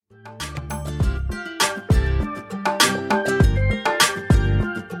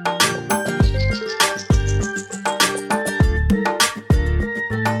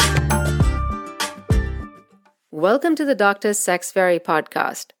Welcome to the Doctor's Sex Fairy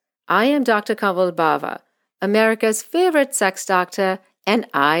podcast. I am Dr. Kanwal Bava, America's favorite sex doctor, and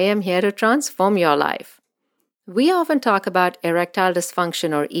I am here to transform your life. We often talk about erectile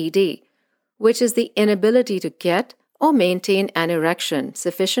dysfunction or ED, which is the inability to get or maintain an erection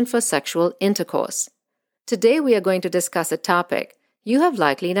sufficient for sexual intercourse. Today we are going to discuss a topic you have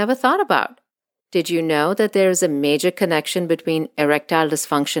likely never thought about. Did you know that there is a major connection between erectile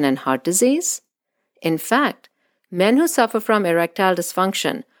dysfunction and heart disease? In fact, men who suffer from erectile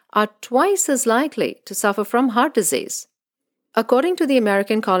dysfunction are twice as likely to suffer from heart disease. According to the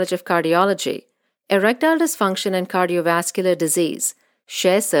American College of Cardiology, erectile dysfunction and cardiovascular disease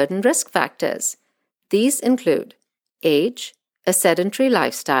share certain risk factors. These include age, a sedentary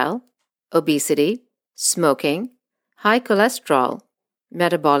lifestyle, obesity, smoking, high cholesterol,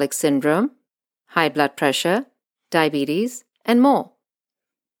 metabolic syndrome, high blood pressure, diabetes, and more.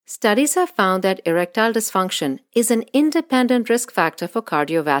 Studies have found that erectile dysfunction is an independent risk factor for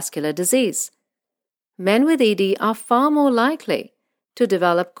cardiovascular disease. Men with ED are far more likely to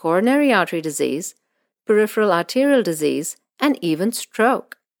develop coronary artery disease, peripheral arterial disease, and even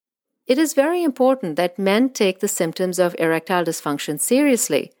stroke. It is very important that men take the symptoms of erectile dysfunction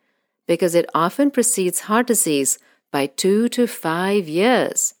seriously because it often precedes heart disease by 2 to 5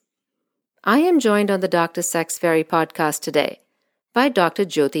 years. I am joined on the Dr. Sex Fairy podcast today by Dr.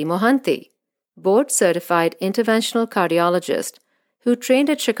 Jyoti Mohanty, board-certified interventional cardiologist who trained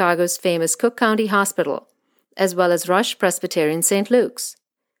at Chicago's famous Cook County Hospital, as well as Rush Presbyterian St. Luke's.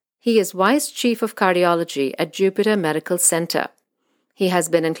 He is Vice Chief of Cardiology at Jupiter Medical Center. He has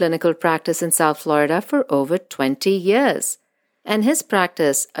been in clinical practice in South Florida for over 20 years, and his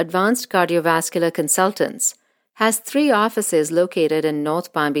practice, Advanced Cardiovascular Consultants, has 3 offices located in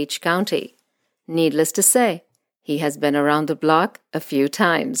North Palm Beach County. Needless to say, he has been around the block a few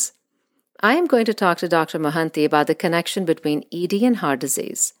times. I am going to talk to Dr. Mohanty about the connection between ED and heart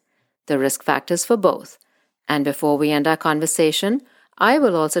disease, the risk factors for both, and before we end our conversation, I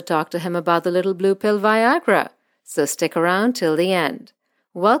will also talk to him about the little blue pill Viagra, so stick around till the end.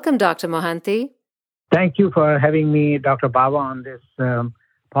 Welcome, Dr. Mohanty. Thank you for having me, Dr. Bava, on this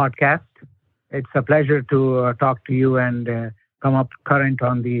podcast. It's a pleasure to talk to you and come up current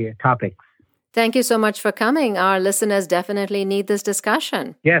on the topics. Thank you so much for coming. Our listeners definitely need this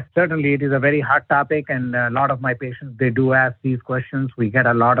discussion. Yes, certainly. It is a very hot topic, and a lot of my patients, they do ask these questions. We get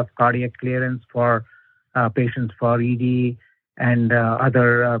a lot of cardiac clearance for patients for ED and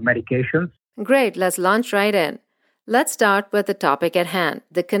other medications. Great. Let's launch right in. Let's start with the topic at hand,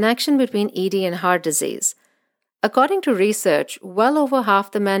 the connection between ED and heart disease. According to research, well over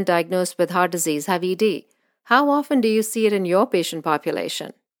half the men diagnosed with heart disease have ED. How often do you see it in your patient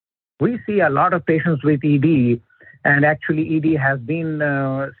population? We see a lot of patients with ED, and actually ED has been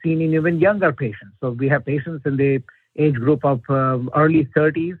seen in even younger patients. So we have patients in the age group of early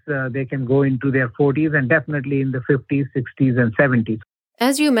 30s. They can go into their 40s and definitely in the 50s, 60s, and 70s.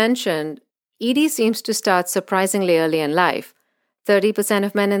 As you mentioned, ED seems to start surprisingly early in life. 30%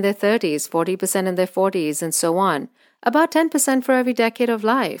 of men in their 30s, 40% in their 40s, and so on. About 10% for every decade of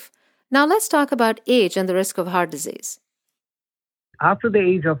life. Now let's talk about age and the risk of heart disease. After the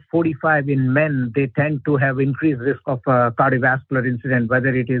age of 45 in men, they tend to have increased risk of cardiovascular incident, whether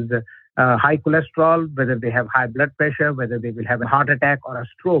it is high cholesterol, whether they have high blood pressure, whether they will have a heart attack or a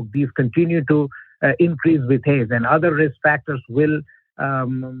stroke. These continue to increase with age, and other risk factors will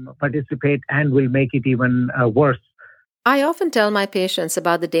participate and will make it even worse. I often tell my patients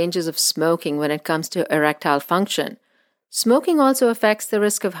about the dangers of smoking when it comes to erectile function. Smoking also affects the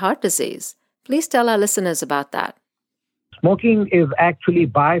risk of heart disease. Please tell our listeners about that. Smoking is actually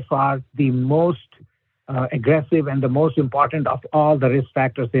by far the most aggressive and the most important of all the risk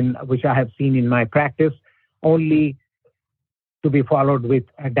factors in which I have seen in my practice, only to be followed with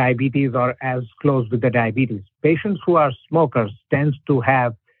diabetes or as close with the diabetes. Patients who are smokers tend to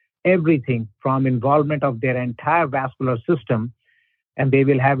have everything from involvement of their entire vascular system, and they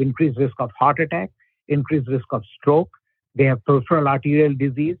will have increased risk of heart attack, increased risk of stroke. They have peripheral arterial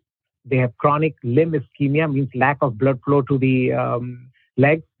disease. They have chronic limb ischemia, means lack of blood flow to the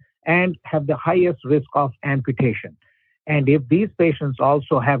legs, and have the highest risk of amputation. And if these patients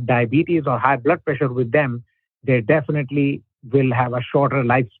also have diabetes or high blood pressure with them, they definitely will have a shorter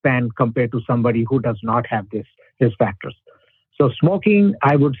lifespan compared to somebody who does not have these factors. So smoking,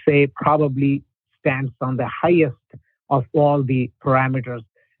 I would say, probably stands on the highest of all the parameters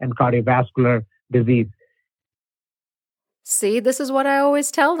in cardiovascular disease. See, this is what I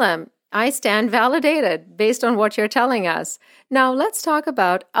always tell them. I stand validated based on what you're telling us. Now, let's talk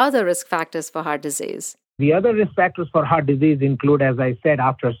about other risk factors for heart disease. The other risk factors for heart disease include, as I said,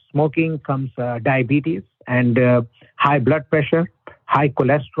 after smoking comes diabetes. and high blood pressure, high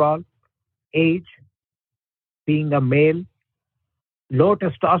cholesterol, age, being a male. Low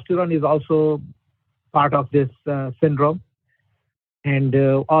testosterone is also part of this syndrome, and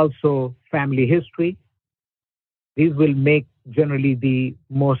also family history. These will make generally the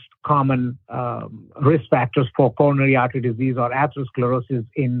most common risk factors for coronary artery disease or atherosclerosis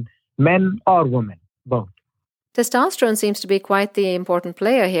in men or women, both. Testosterone seems to be quite the important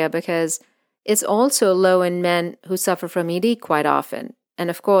player here because it's also low in men who suffer from ED quite often. And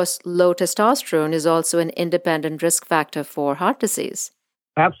of course, low testosterone is also an independent risk factor for heart disease.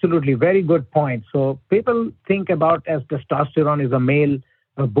 Absolutely. Very good point. So people think about as testosterone is a male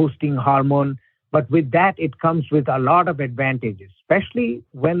boosting hormone, but with that, it comes with a lot of advantages, especially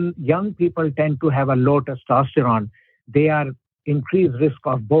when young people tend to have a low testosterone. They are increased risk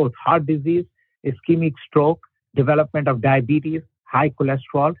of both heart disease, ischemic stroke, development of diabetes, high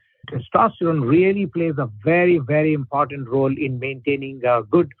cholesterol. Testosterone really plays a very, very important role in maintaining a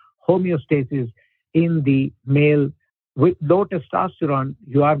good homeostasis in the male. With low testosterone,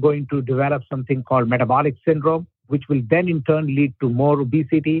 you are going to develop something called metabolic syndrome, which will then in turn lead to more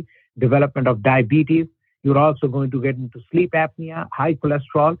obesity, development of diabetes. You're also going to get into sleep apnea, high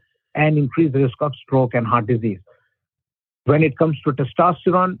cholesterol, and increased risk of stroke and heart disease. When it comes to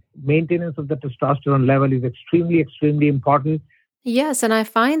testosterone, maintenance of the testosterone level is extremely, extremely important. Yes, and I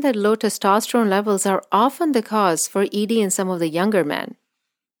find that low testosterone levels are often the cause for ED in some of the younger men.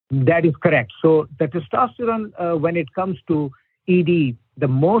 That is correct. So the testosterone, when it comes to ED, the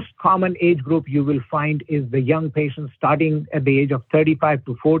most common age group you will find is the young patients starting at the age of 35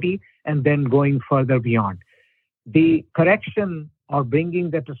 to 40 and then going further beyond. The correction or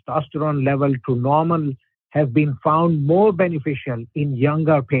bringing the testosterone level to normal has been found more beneficial in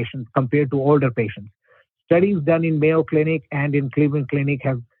younger patients compared to older patients. Studies done in Mayo Clinic and in Cleveland Clinic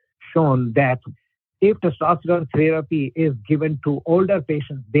have shown that if testosterone therapy is given to older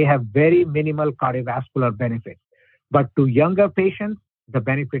patients, they have very minimal cardiovascular benefits. But to younger patients, the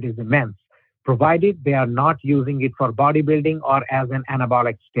benefit is immense, provided they are not using it for bodybuilding or as an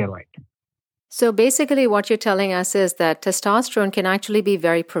anabolic steroid. So basically, what you're telling us is that testosterone can actually be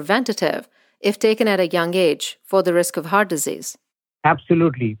very preventative if taken at a young age for the risk of heart disease.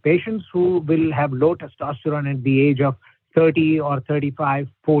 Absolutely. Patients who will have low testosterone at the age of 30 or 35,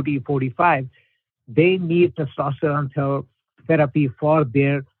 40, 45, they need testosterone therapy for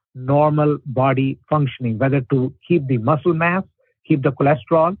their normal body functioning, whether to keep the muscle mass, keep the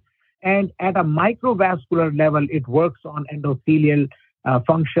cholesterol, and at a microvascular level, it works on endothelial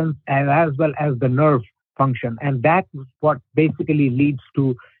functions as well as the nerve function. And that's what basically leads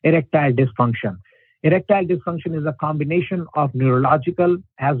to erectile dysfunction. Erectile dysfunction is a combination of neurological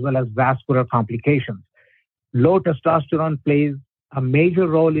as well as vascular complications. Low testosterone plays a major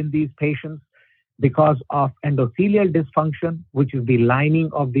role in these patients because of endothelial dysfunction, which is the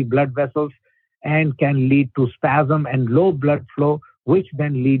lining of the blood vessels, and can lead to spasm and low blood flow, which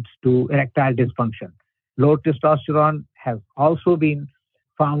then leads to erectile dysfunction. Low testosterone has also been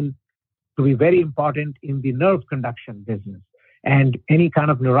found to be very important in the nerve conduction business, and any kind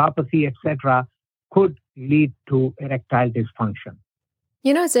of neuropathy, etc., could lead to erectile dysfunction.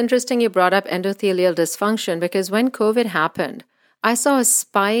 You know, it's interesting you brought up endothelial dysfunction because when COVID happened, I saw a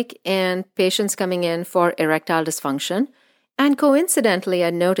spike in patients coming in for erectile dysfunction, and coincidentally, I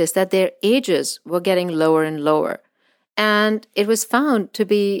noticed that their ages were getting lower and lower. And it was found to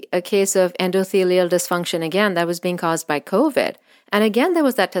be a case of endothelial dysfunction again that was being caused by COVID. And again, there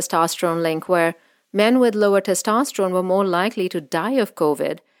was that testosterone link where men with lower testosterone were more likely to die of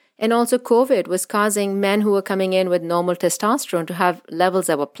COVID. And also COVID was causing men who were coming in with normal testosterone to have levels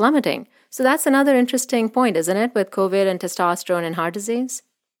that were plummeting. So that's another interesting point, isn't it, with COVID and testosterone and heart disease?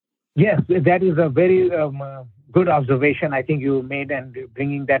 Yes, that is a very good observation I think you made and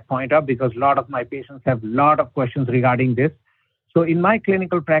bringing that point up, because a lot of my patients have a lot of questions regarding this. So in my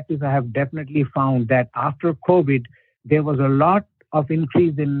clinical practice, I have definitely found that after COVID, there was a lot of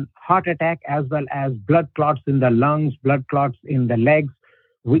increase in heart attack as well as blood clots in the lungs, blood clots in the legs,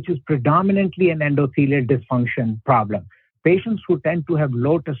 which is predominantly an endothelial dysfunction problem. Patients who tend to have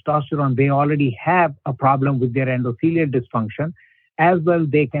low testosterone, they already have a problem with their endothelial dysfunction. As well,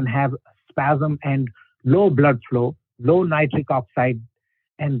 they can have spasm and low blood flow, low nitric oxide,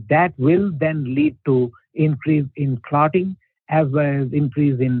 and that will then lead to increase in clotting, as well as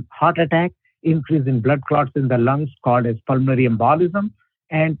increase in heart attack, increase in blood clots in the lungs called as pulmonary embolism,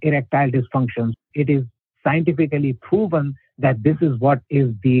 and erectile dysfunction. It is scientifically proven that this is what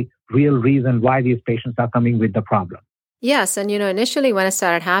is the real reason why these patients are coming with the problem. Yes, and initially when it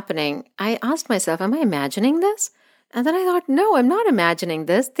started happening, I asked myself, am I imagining this? And then I thought, no, I'm not imagining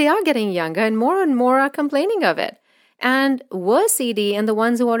this. They are getting younger and more are complaining of it. And worse ED in the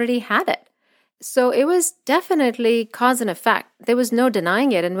ones who already had it. So it was definitely cause and effect. There was no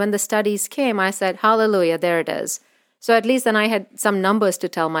denying it. And when the studies came, I said, hallelujah, there it is. So at least then I had some numbers to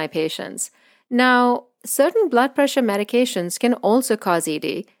tell my patients. Now, certain blood pressure medications can also cause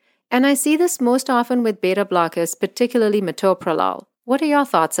ED. And I see this most often with beta blockers, particularly metoprolol. What are your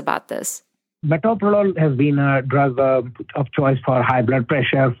thoughts about this? Metoprolol has been a drug of choice for high blood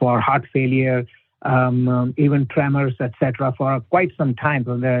pressure, for heart failure, even tremors, etc., for quite some time,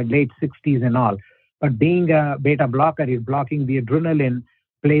 from the late 60s and all. But being a beta blocker, is blocking the adrenaline,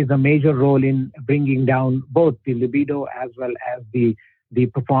 plays a major role in bringing down both the libido as well as the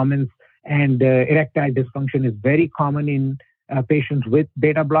performance. And erectile dysfunction is very common in patients with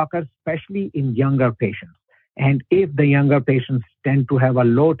beta blockers, especially in younger patients. And if the younger patients tend to have a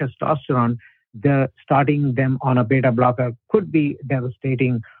low testosterone, starting them on a beta blocker could be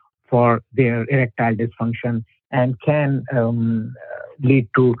devastating for their erectile dysfunction and can lead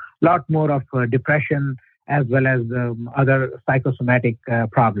to a lot more of depression as well as other psychosomatic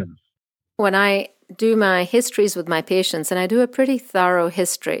problems. When I do my histories with my patients, and I do a pretty thorough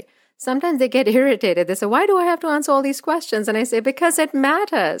history, sometimes they get irritated. They say, why do I have to answer all these questions? And I say, because it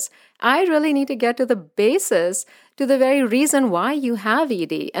matters. I really need to get to the basis, to the very reason why you have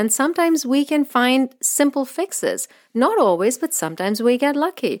ED. And sometimes we can find simple fixes. Not always, but sometimes we get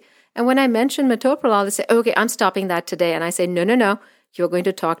lucky. And when I mention metoprolol, they say, okay, I'm stopping that today. And I say, no, you're going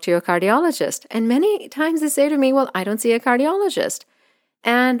to talk to your cardiologist. And many times they say to me, well, I don't see a cardiologist.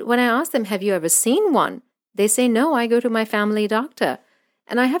 And when I ask them, have you ever seen one? They say, no, I go to my family doctor.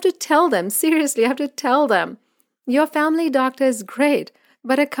 And I have to tell them, seriously, I have to tell them, your family doctor is great,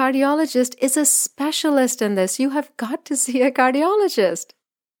 but a cardiologist is a specialist in this. You have got to see a cardiologist.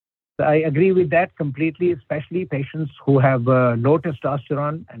 I agree with that completely, especially patients who have low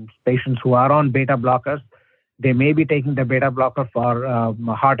testosterone and patients who are on beta blockers. They may be taking the beta blocker for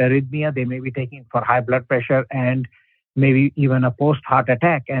heart arrhythmia. They may be taking it for high blood pressure and maybe even a post-heart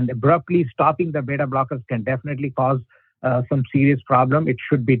attack. And abruptly stopping the beta blockers can definitely cause some serious problem. It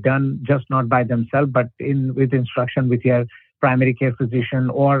should be done just not by themselves, but with instruction with your primary care physician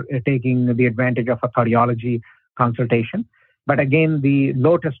or taking the advantage of a cardiology consultation. But again, the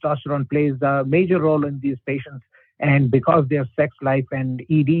low testosterone plays a major role in these patients. And because their sex life and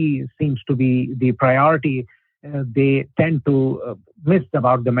ED seems to be the priority, they tend to miss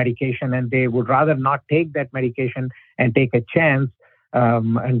about the medication, and they would rather not take that medication and take a chance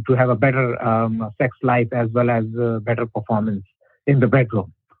and to have a better sex life as well as better performance in the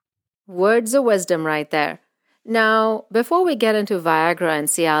bedroom. Words of wisdom right there. Now, before we get into Viagra and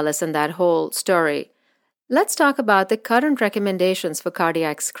Cialis and that whole story, let's talk about the current recommendations for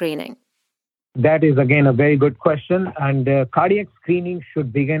cardiac screening. That is, again, a very good question. And cardiac screening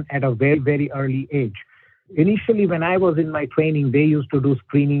should begin at a very, very early age. Initially, when I was in my training, they used to do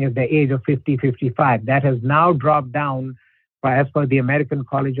screening at the age of 50, 55. That has now dropped down. As per the American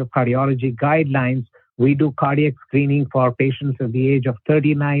College of Cardiology guidelines, we do cardiac screening for patients at the age of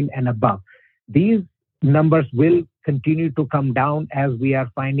 39 and above. These numbers will continue to come down as we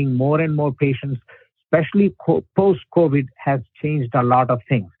are finding more and more patients, especially post-COVID has changed a lot of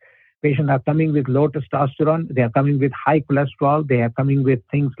things. Patients are coming with low testosterone. They are coming with high cholesterol. They are coming with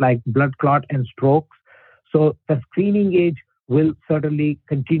things like blood clot and strokes. So the screening age will certainly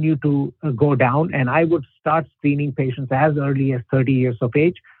continue to go down. And I would start screening patients as early as 30 years of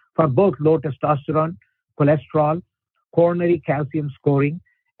age for both low testosterone, cholesterol, coronary calcium scoring,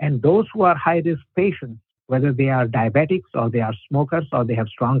 and those who are high-risk patients, whether they are diabetics or they are smokers or they have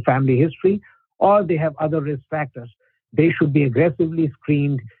strong family history or they have other risk factors, they should be aggressively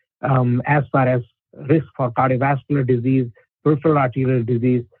screened as far as risk for cardiovascular disease, peripheral arterial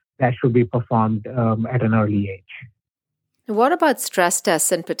disease, that should be performed at an early age. What about stress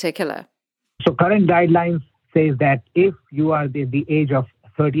tests in particular? So current guidelines says that if you are the age of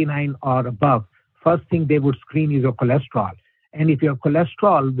 39 or above, first thing they would screen is your cholesterol. And if your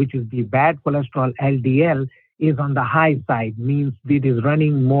cholesterol, which is the bad cholesterol, LDL, is on the high side, means it is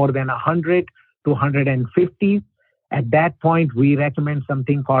running more than 100 to 150, at that point, we recommend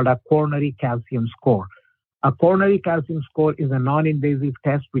something called a coronary calcium score. A coronary calcium score is a non-invasive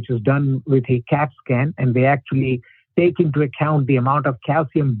test which is done with a CAT scan, and they actually take into account the amount of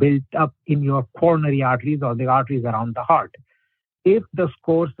calcium built up in your coronary arteries or the arteries around the heart. If the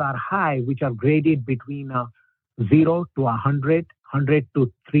scores are high, which are graded between 0 to 100, 100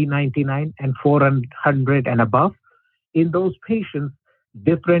 to 399, and 400 and above, in those patients,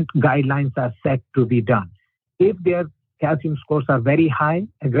 different guidelines are set to be done. If their calcium scores are very high,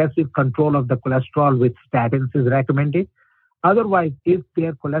 aggressive control of the cholesterol with statins is recommended. Otherwise, if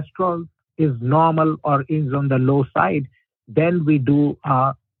their cholesterol is normal or is on the low side, then we do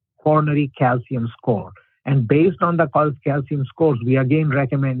a coronary calcium score. And based on the calcium scores, we again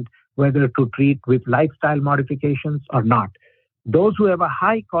recommend whether to treat with lifestyle modifications or not. Those who have a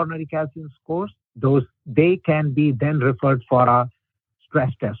high coronary calcium scores, they can be then referred for a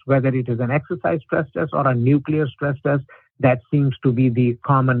stress test, whether it is an exercise stress test or a nuclear stress test. That seems to be the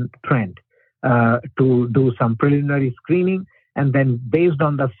common trend, to do some preliminary screening, and then based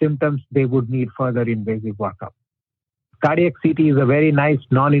on the symptoms, they would need further invasive workup. Cardiac CT is a very nice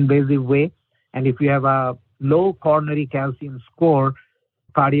non-invasive way, and if you have a low coronary calcium score,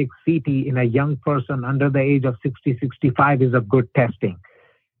 cardiac CT in a young person under the age of 60, 65 is a good testing.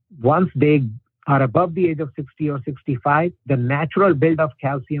 Once they are above the age of 60 or 65, the natural build of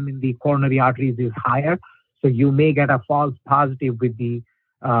calcium in the coronary arteries is higher. So you may get a false positive with the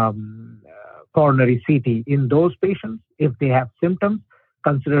coronary CT. In those patients, if they have symptoms,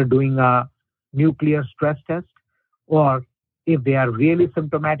 consider doing a nuclear stress test. Or if they are really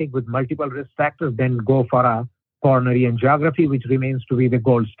symptomatic with multiple risk factors, then go for a coronary angiography, which remains to be the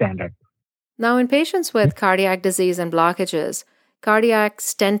gold standard. Now, in patients with cardiac disease and blockages, cardiac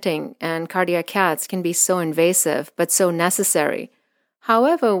stenting and cardiac caths can be so invasive, but so necessary.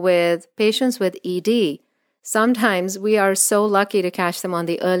 However, with patients with ED, sometimes we are so lucky to catch them on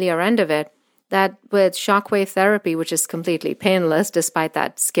the earlier end of it that with shockwave therapy, which is completely painless despite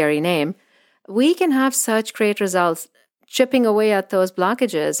that scary name, we can have such great results chipping away at those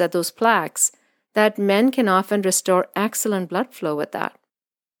blockages, at those plaques, that men can often restore excellent blood flow with that.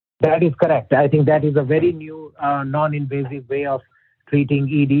 That is correct. I think that is a very new non-invasive way of treating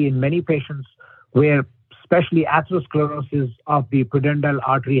ED in many patients where especially atherosclerosis of the pudendal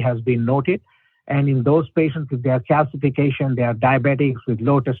artery has been noted. And in those patients, if they have calcification, they are diabetics with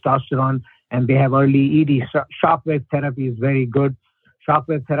low testosterone, and they have early ED, shockwave therapy is very good.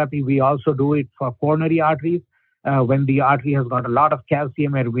 Shockwave therapy, we also do it for coronary arteries. When the artery has got a lot of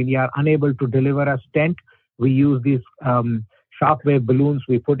calcium and we are unable to deliver a stent, we use these shockwave balloons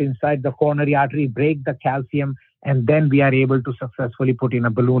we put inside the coronary artery, break the calcium, and then we are able to successfully put in a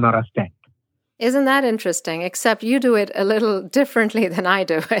balloon or a stent. Isn't that interesting? Except you do it a little differently than I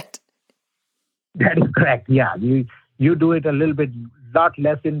do it. That is correct. Yeah, you do it a lot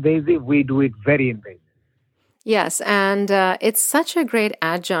less invasive. We do it very invasive. Yes, and it's such a great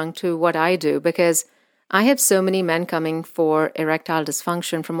adjunct to what I do because I have so many men coming for erectile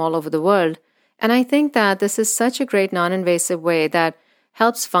dysfunction from all over the world. And I think that this is such a great non-invasive way that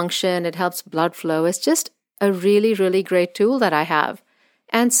helps function, it helps blood flow. It's just a really, really great tool that I have.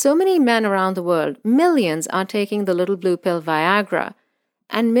 And so many men around the world, millions are taking the little blue pill Viagra.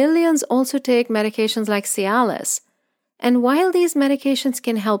 And millions also take medications like Cialis. And while these medications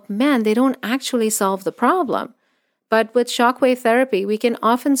can help men, they don't actually solve the problem. But with shockwave therapy, we can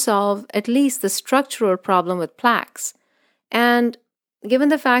often solve at least the structural problem with plaques. And given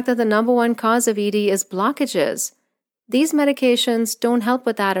the fact that the number one cause of ED is blockages, these medications don't help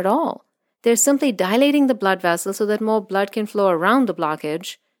with that at all. They're simply dilating the blood vessels so that more blood can flow around the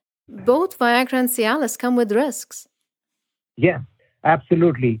blockage. Both Viagra and Cialis come with risks. Yes,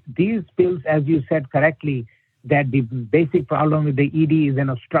 absolutely. These pills, as you said correctly, that the basic problem with the ED is an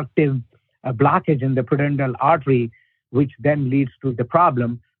obstructive blockage in the pudendal artery, which then leads to the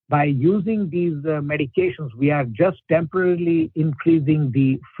problem. By using these medications, we are just temporarily increasing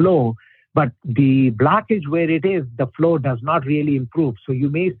the flow, but the blockage where it is, the flow does not really improve. So you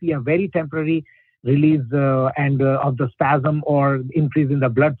may see a very temporary release of the spasm or increase in the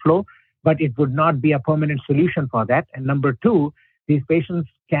blood flow, but it would not be a permanent solution for that. And number two, these patients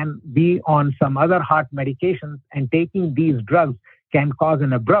can be on some other heart medications, and taking these drugs can cause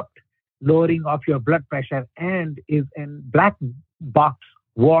an abrupt lowering of your blood pressure and is a black box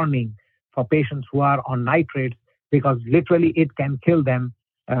warning for patients who are on nitrates, because literally it can kill them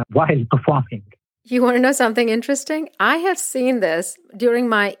while performing. You want to know something interesting? I have seen this during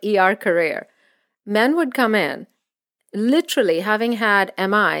my ER career. Men would come in, literally having had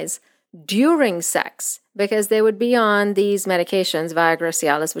MIs during sex, because they would be on these medications, Viagra,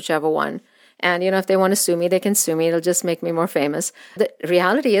 Cialis, whichever one. And, if they want to sue me, they can sue me. It'll just make me more famous. The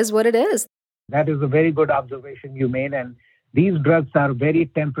reality is what it is. That is a very good observation you made. And these drugs are very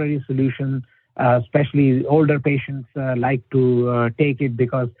temporary solution, especially older patients like to take it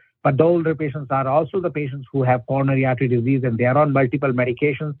but the older patients are also the patients who have coronary artery disease and they are on multiple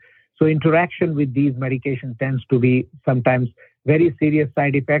medications. So interaction with these medications tends to be sometimes very serious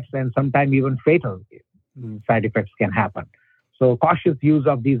side effects, and sometimes even fatal side effects can happen. So cautious use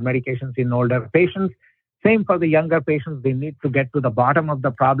of these medications in older patients. Same for the younger patients. They need to get to the bottom of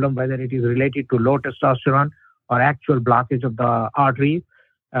the problem, whether it is related to low testosterone or actual blockage of the arteries,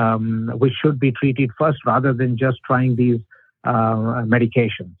 which should be treated first rather than just trying these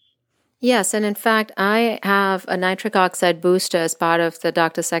medications. Yes, and in fact, I have a nitric oxide booster as part of the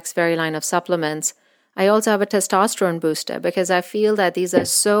Dr. Sex Fairy line of supplements. I also have a testosterone booster because I feel that these are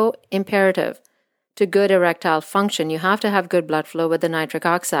so imperative to good erectile function. You have to have good blood flow with the nitric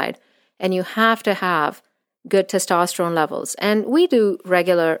oxide, and you have to have good testosterone levels. And we do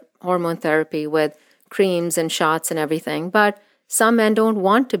regular hormone therapy with creams and shots and everything, but some men don't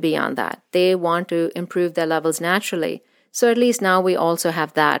want to be on that. They want to improve their levels naturally. So at least now we also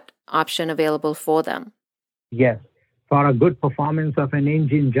have that option available for them. Yes. For a good performance of an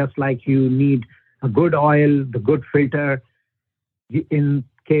engine, just like you need a good oil, the good filter, in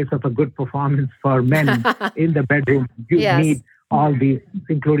case of a good performance for men in the bedroom, you need all these,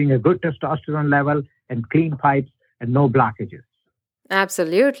 including a good testosterone level and clean pipes and no blockages.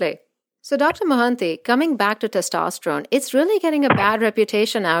 Absolutely. So, Dr. Mohanty, coming back to testosterone, it's really getting a bad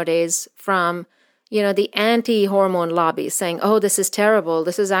reputation nowadays from the anti-hormone lobby saying, oh, this is terrible.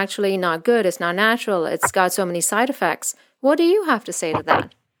 This is actually not good. It's not natural. It's got so many side effects. What do you have to say to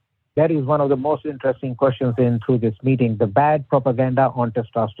that? That is one of the most interesting questions through this meeting, the bad propaganda on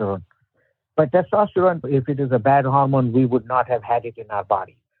testosterone. But testosterone, if it is a bad hormone, we would not have had it in our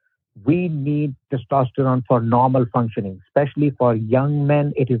body. We need testosterone for normal functioning, especially for young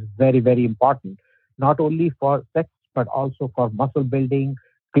men. It is very, very important, not only for sex, but also for muscle building,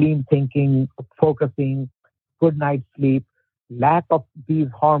 clean thinking, focusing, good night's sleep. Lack of these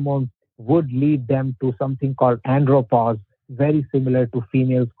hormones would lead them to something called andropause, very similar to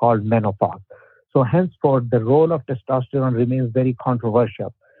females called menopause. So henceforth, the role of testosterone remains very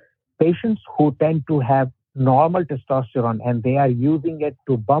controversial. Patients who tend to have normal testosterone and they are using it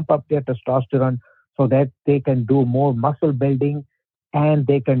to bump up their testosterone so that they can do more muscle building and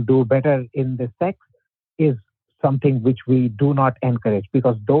they can do better in the sex is something which we do not encourage,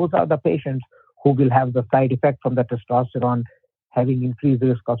 because those are the patients who will have the side effect from the testosterone, having increased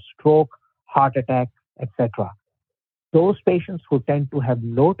risk of stroke, heart attack, etc. Those patients who tend to have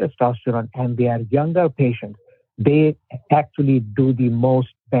low testosterone and they are younger patients, they actually do the most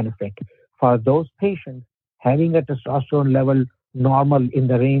benefit. For those patients, having a testosterone level normal in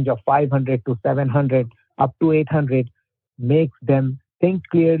the range of 500 to 700 up to 800 makes them think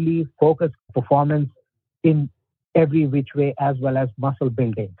clearly, focus performance in every which way, as well as muscle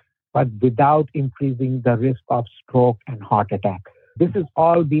building, but without increasing the risk of stroke and heart attack. This has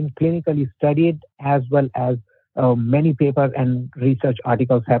all been clinically studied, as well as many papers and research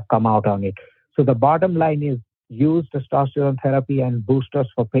articles have come out on it. So the bottom line is use testosterone therapy and boosters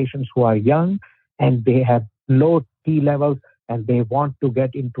for patients who are young and they have low T levels and they want to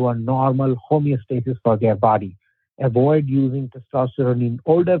get into a normal homeostasis for their body. Avoid using testosterone in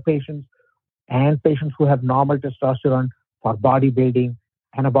older patients and patients who have normal testosterone for bodybuilding,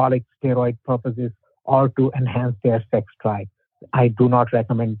 anabolic steroid purposes, or to enhance their sex drive. I do not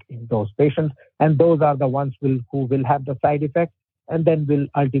recommend in those patients. And those are the ones who will have the side effects and then will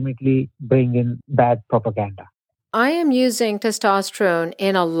ultimately bring in bad propaganda. I am using testosterone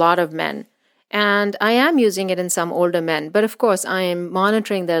in a lot of men, and I am using it in some older men. But of course, I am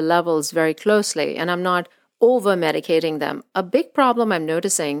monitoring their levels very closely, and I'm not over-medicating them. A big problem I'm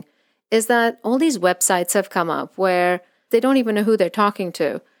noticing is that all these websites have come up where they don't even know who they're talking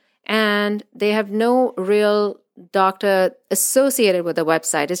to, and they have no real doctor associated with the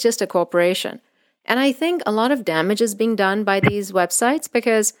website. It's just a corporation. And I think a lot of damage is being done by these websites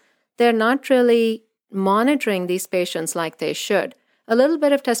because they're not really monitoring these patients like they should. A little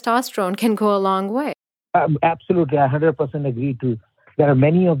bit of testosterone can go a long way. Absolutely, I 100% agree too. There are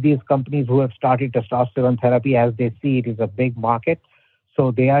many of these companies who have started testosterone therapy as they see it is a big market.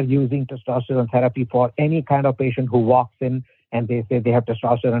 So they are using testosterone therapy for any kind of patient who walks in and they say they have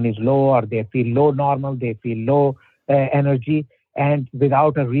testosterone is low, or they feel low normal, they feel low energy. And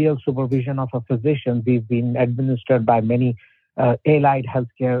without a real supervision of a physician, these been administered by many allied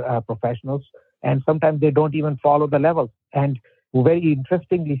healthcare professionals. And sometimes they don't even follow the levels. And very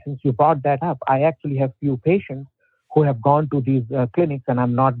interestingly, since you brought that up, I actually have few patients who have gone to these clinics, and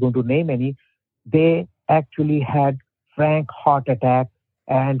I'm not going to name any. They actually had frank heart attack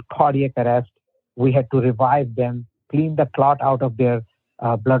and cardiac arrest. We had to revive them, clean the clot out of their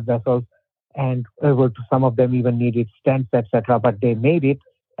blood vessels, and some of them even needed stents, etc. But they made it,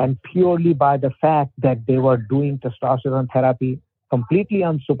 and purely by the fact that they were doing testosterone therapy completely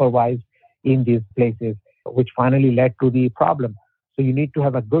unsupervised in these places, which finally led to the problem. So you need to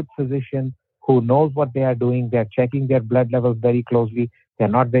have a good physician who knows what they are doing. They're checking their blood levels very closely. They're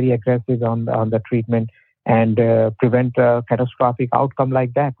not very aggressive on the treatment. and prevent a catastrophic outcome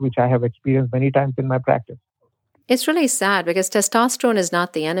like that, which I have experienced many times in my practice. It's really sad because testosterone is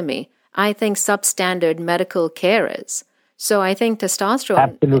not the enemy. I think substandard medical care is. So I think testosterone,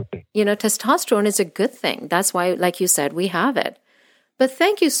 Absolutely. Testosterone is a good thing. That's why, like you said, we have it. But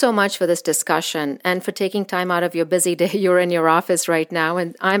thank you so much for this discussion and for taking time out of your busy day. You're in your office right now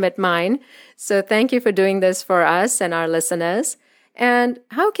and I'm at mine. So thank you for doing this for us and our listeners. And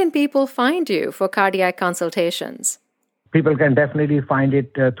how can people find you for cardiac consultations? People can definitely find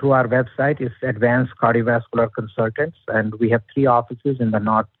it through our website. It's Advanced Cardiovascular Consultants, and we have 3 offices in the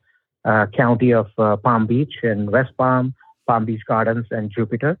North County of Palm Beach and West Palm, Palm Beach Gardens, and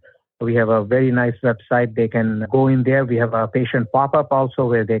Jupiter. We have a very nice website. They can go in there. We have a patient pop-up also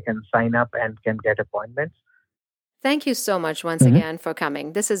where they can sign up and can get appointments. Thank you so much once again for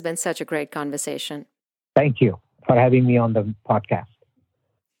coming. This has been such a great conversation. Thank you for having me on the podcast.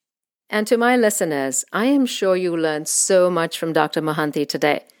 And to my listeners, I am sure you learned so much from Dr. Mohanty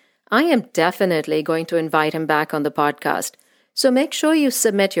today. I am definitely going to invite him back on the podcast. So make sure you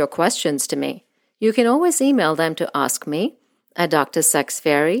submit your questions to me. You can always email them to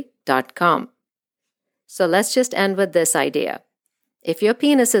askme@drsexfairy.com. So let's just end with this idea. If your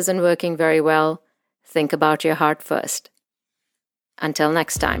penis isn't working very well, think about your heart first. Until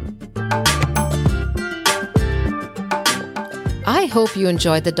next time. I hope you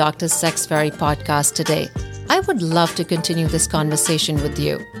enjoyed the Dr. Sex Fairy podcast today. I would love to continue this conversation with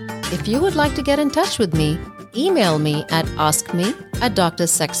you. If you would like to get in touch with me, email me at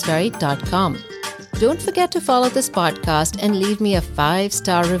askme@drsexfairy.com. Don't forget to follow this podcast and leave me a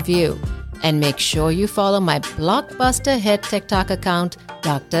 5-star review. And make sure you follow my blockbuster hit TikTok account,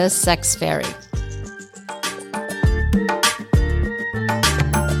 Dr. Sex Fairy.